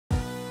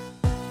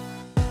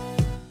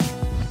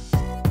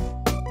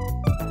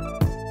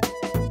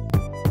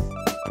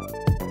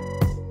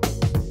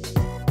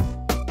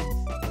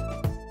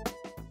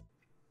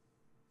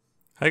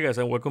Hi guys,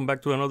 and welcome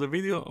back to another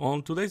video.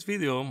 On today's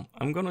video,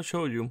 I'm gonna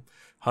show you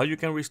how you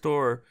can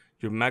restore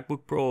your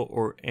MacBook Pro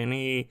or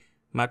any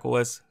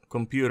macOS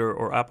computer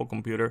or Apple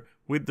computer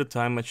with the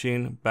Time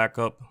Machine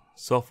backup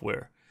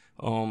software.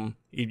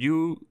 If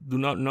you do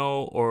not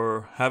know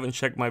or haven't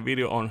checked my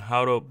video on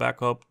how to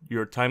back up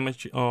your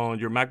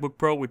your MacBook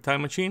Pro with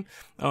Time Machine,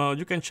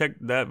 you can check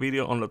that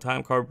video on the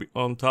time card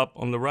on top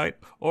on the right,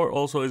 or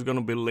also it's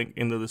gonna be linked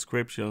in the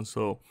description,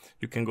 so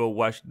you can go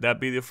watch that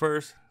video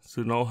first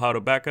to know how to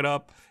back it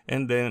up,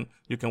 and then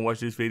you can watch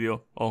this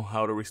video on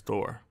how to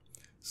restore.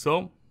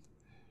 So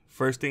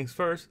first things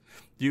first,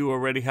 you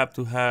already have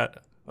to have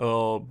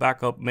a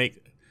backup made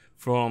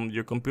from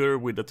your computer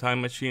with the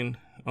Time Machine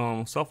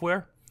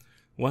software.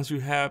 Once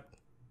you have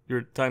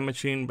your Time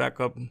Machine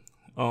backup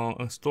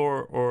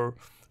store or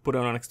put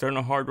on an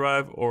external hard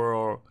drive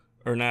or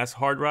a NAS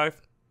hard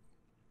drive,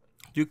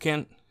 you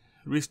can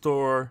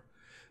restore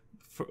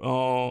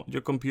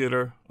your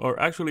computer, or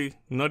actually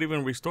not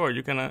even restore,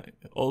 you can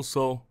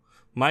also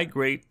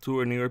migrate to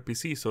a newer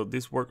PC. So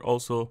this works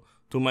also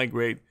to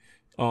migrate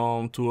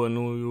to a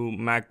new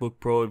MacBook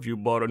Pro. If you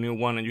bought a new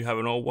one and you have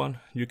an old one,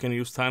 you can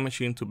use Time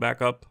Machine to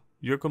back up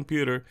your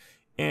computer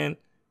and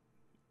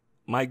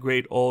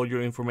migrate all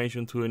your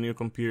information to a new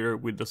computer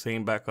with the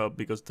same backup,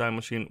 because Time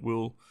Machine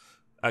will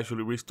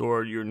actually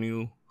restore your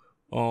new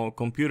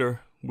computer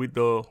with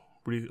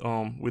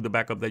the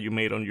backup that you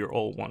made on your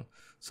old one.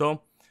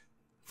 So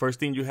first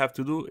thing you have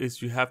to do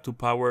is you have to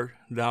power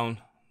down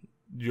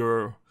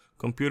your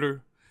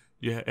computer.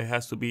 It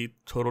has to be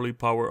totally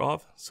power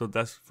off. So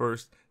that's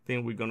first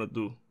thing we're gonna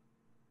do.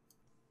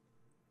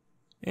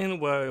 And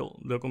while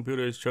the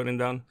computer is shutting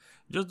down,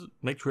 just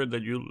make sure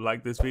that you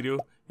like this video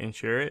and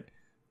share it.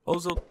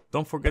 Also,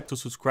 don't forget to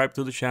subscribe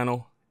to the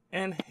channel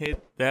and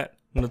hit that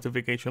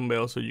notification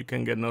bell so you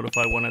can get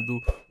notified when I do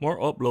more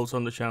uploads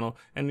on the channel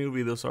and new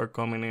videos are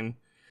coming in.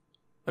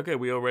 Okay,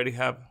 we already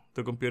have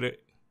the computer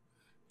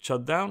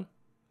shut down.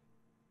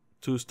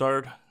 To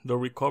start the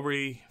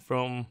recovery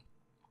from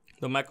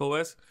the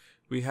macOS,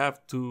 we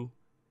have to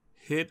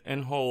hit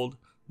and hold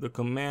the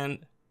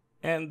Command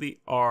and the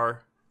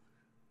R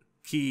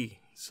key.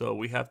 So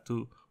we have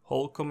to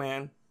hold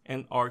Command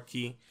and R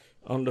key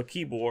on the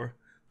keyboard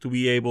to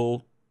be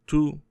able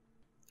to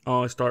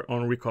start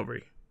on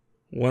recovery.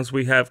 Once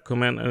we have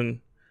Command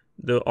and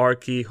the R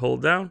key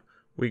hold down,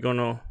 we're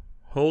gonna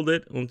hold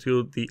it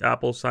until the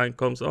Apple sign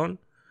comes on.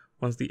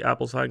 Once the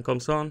Apple sign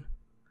comes on,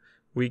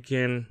 you're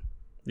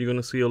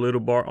gonna see a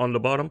little bar on the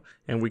bottom,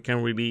 and we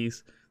can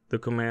release the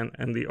Command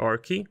and the R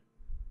key.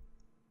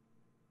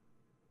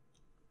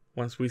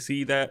 Once we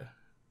see that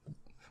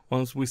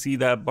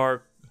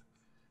bar,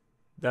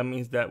 that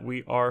means that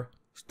we are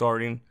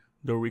starting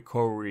the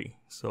recovery.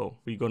 So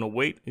we're gonna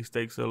wait. It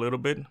takes a little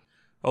bit.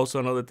 Also,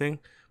 another thing,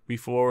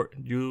 before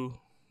you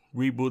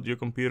reboot your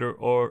computer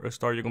or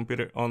start your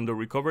computer on the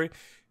recovery,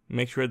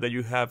 make sure that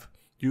you have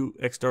your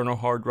external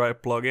hard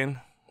drive plug in,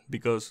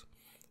 because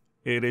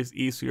it is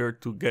easier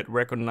to get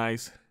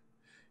recognized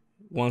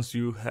once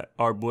you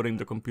are booting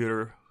the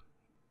computer.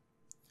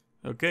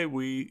 Okay,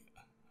 we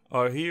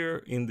are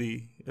here in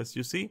the, as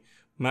you see,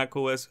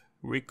 macOS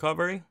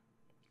recovery.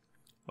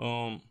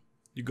 You're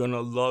gonna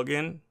log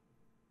in.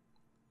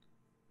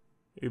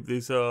 If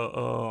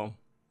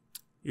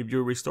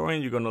you're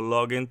restoring, you're gonna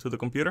log into the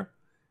computer.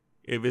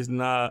 If it's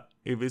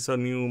a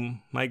new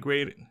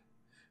migrate,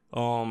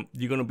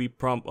 you're gonna be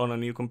prompt on a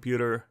new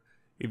computer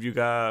if you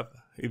have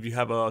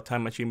a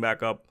Time Machine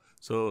backup.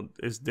 So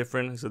it's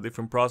different. It's a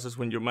different process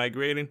when you're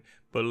migrating.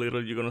 But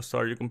literally, you're gonna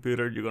start your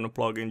computer, you're gonna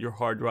plug in your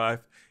hard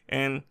drive,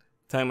 and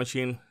Time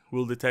Machine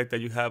will detect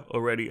that you have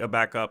already a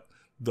backup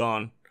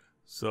done,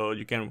 so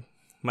you can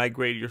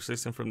migrate your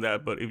system from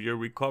that. But if you're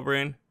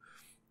recovering,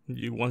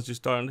 once you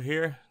start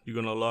here, you're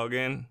gonna log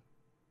in,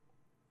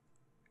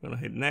 you're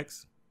gonna hit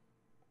next.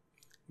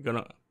 You're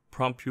gonna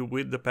prompt you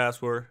with the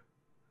password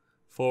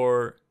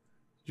for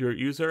your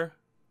user.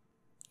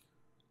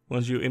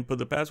 Once you input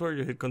the password,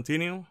 you hit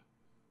continue.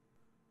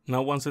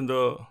 Now once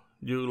you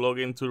log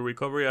into the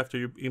recovery after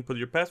you input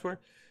your password,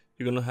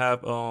 you're gonna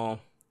have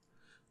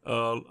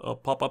a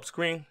pop-up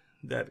screen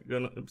that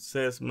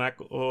says Mac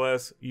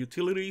OS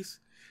Utilities,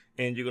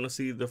 and you're gonna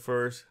see the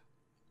first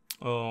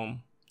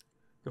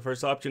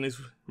option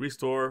is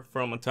restore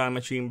from a Time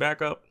Machine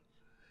backup.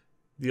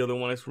 The other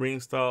one is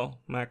reinstall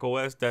Mac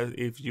OS. That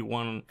if you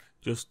want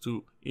just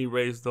to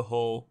erase the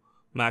whole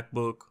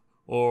MacBook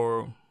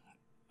or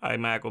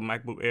iMac or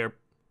MacBook Air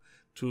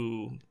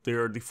to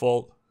their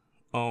default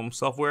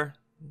software,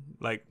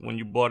 like when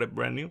you bought it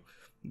brand new,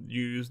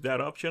 you use that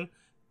option.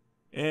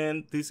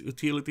 And this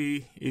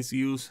utility is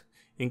used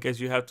in case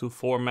you have to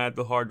format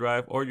the hard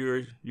drive, or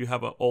you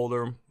have an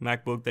older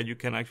MacBook that you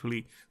can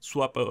actually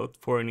swap out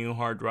for a new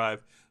hard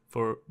drive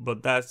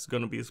but that's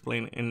going to be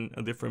explained in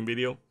a different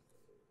video.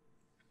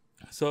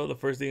 So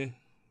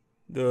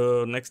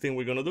the next thing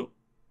we're going to do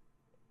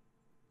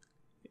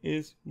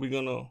is we're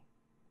going to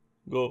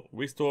go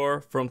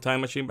restore from Time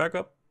Machine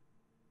backup.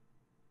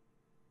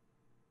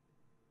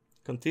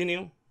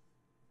 Continue.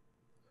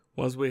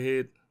 Once we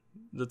hit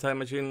the Time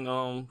Machine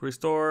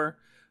restore,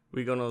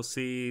 we're gonna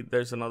see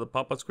there's another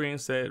pop-up screen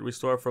said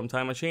restore from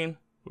time machine.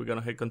 We're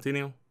gonna hit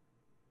continue.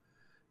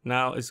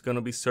 Now it's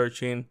gonna be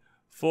searching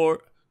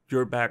for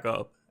your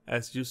backup.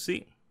 As you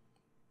see,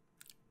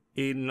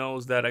 it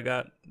knows that I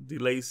got the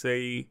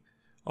lazy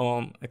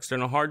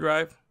external hard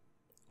drive.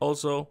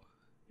 Also,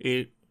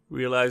 it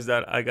realized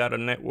that I got a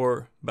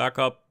network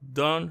backup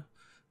done,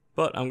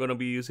 but I'm gonna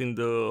be using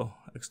the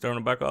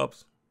external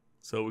backups.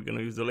 So we're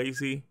gonna use the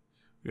lazy.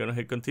 We're gonna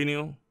hit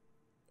continue,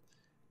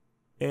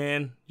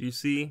 and you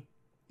see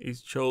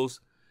it shows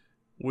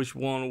which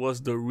one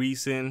was the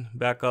recent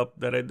backup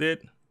that I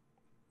did.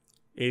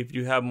 If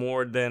you have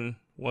more than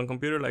one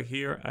computer, like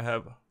here I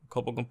have a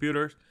couple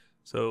computers,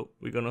 so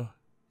we're gonna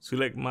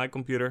select my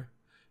computer.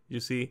 You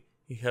see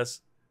it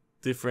has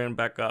different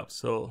backups,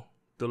 so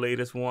the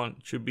latest one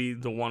should be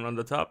the one on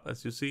the top.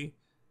 As you see,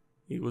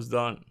 it was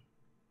done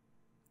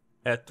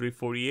at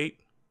 3:48,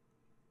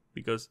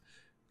 because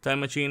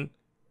time machine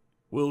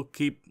will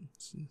keep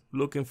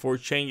looking for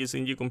changes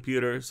in your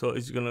computer, so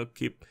it's gonna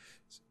keep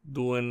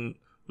doing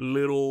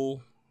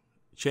little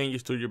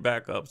changes to your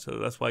backup. So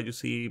that's why you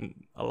see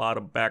a lot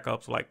of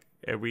backups like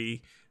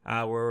every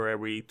hour,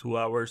 every 2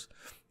 hours.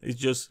 It's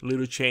just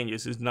little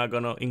changes. It's not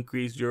gonna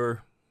increase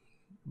your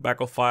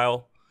backup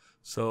file,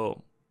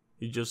 so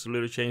it's just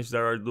little changes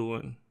that are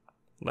doing.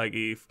 Like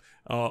if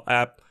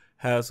app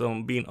has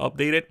been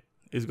updated,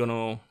 it's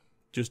gonna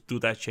just do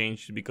that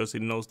change because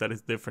it knows that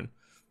it's different.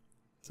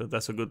 So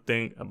that's a good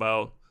thing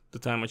about the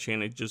time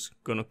machine. It's just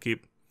gonna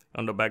keep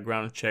on the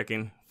background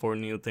checking for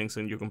new things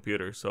in your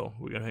computer. So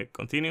we're gonna hit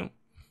continue,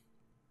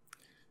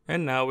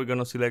 and now we're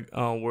gonna select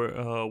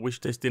which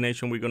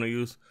destination we're gonna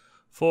use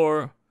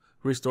for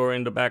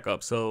restoring the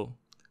backup. So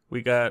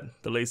we got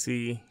the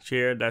lazy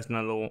chair. That's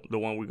not the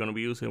one we're gonna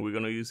be using. We're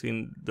gonna be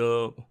using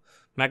the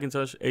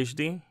Macintosh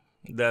HD.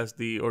 That's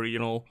the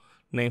original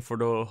name for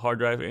the hard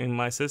drive in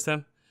my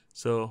system.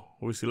 So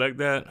we select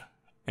that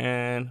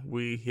and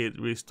we hit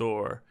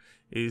restore.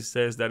 It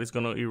says that it's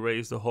gonna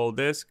erase the whole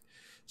disk,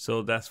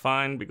 so that's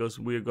fine because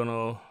we're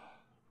gonna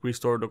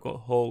restore the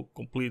whole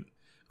complete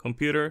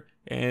computer.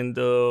 And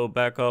the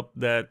backup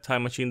that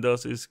time machine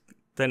does is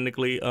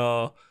technically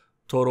a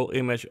total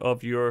image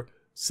of your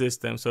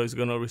system. So it's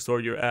gonna restore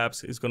your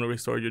apps, it's gonna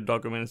restore your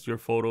documents, your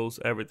photos,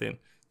 everything.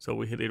 So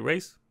we hit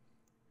erase.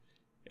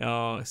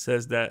 It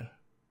says that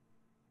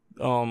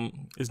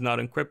it's not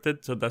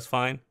encrypted, so that's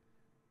fine.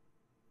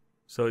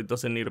 So it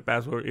doesn't need a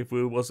password. If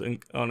it was an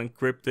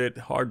encrypted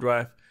hard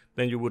drive,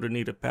 then you would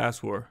need a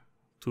password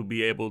to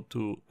be able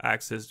to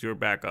access your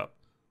backup.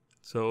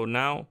 So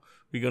now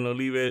we're gonna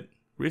leave it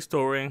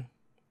restoring,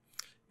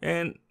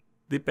 and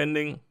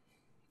depending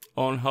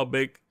on how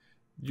big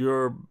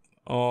your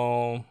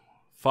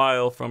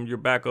file from your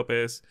backup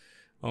is,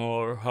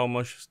 or how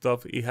much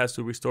stuff it has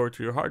to restore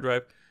to your hard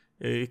drive,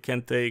 it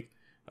can take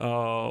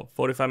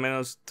 45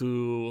 minutes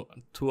to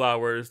 2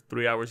 hours,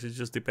 3 hours. It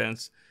just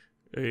depends.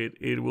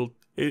 It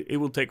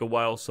will take a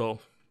while, so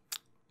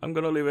I'm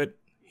gonna leave it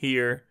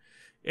here.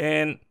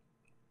 And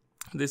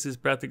this is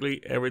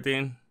practically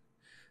everything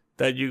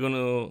that you're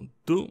gonna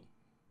do.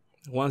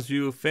 Once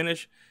you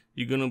finish,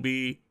 you're gonna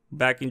be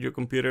back in your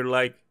computer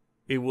like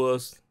it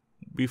was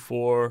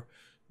before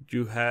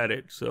you had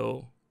it.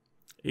 So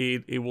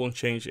it won't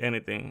change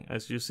anything.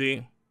 As you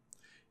see,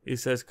 it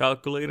says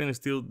calculating. It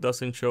still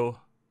doesn't show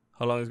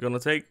how long it's gonna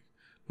take.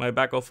 My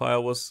backup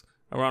file was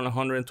around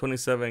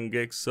 127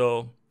 gigs,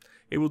 so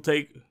it will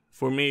take,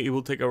 for me, it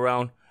will take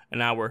around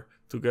an hour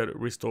to get it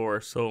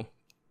restored. So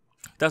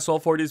that's all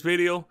for this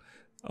video.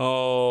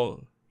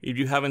 If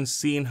you haven't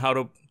seen how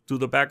to do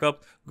the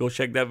backup, go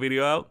check that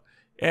video out.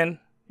 And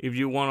if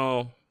you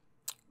want to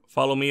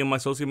follow me on my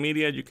social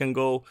media, you can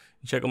go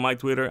check out my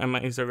Twitter and my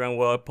Instagram,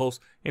 where I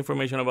post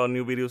information about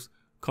new videos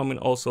coming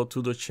also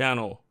to the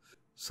channel.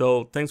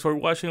 So thanks for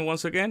watching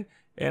once again,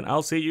 and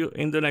I'll see you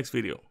in the next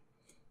video.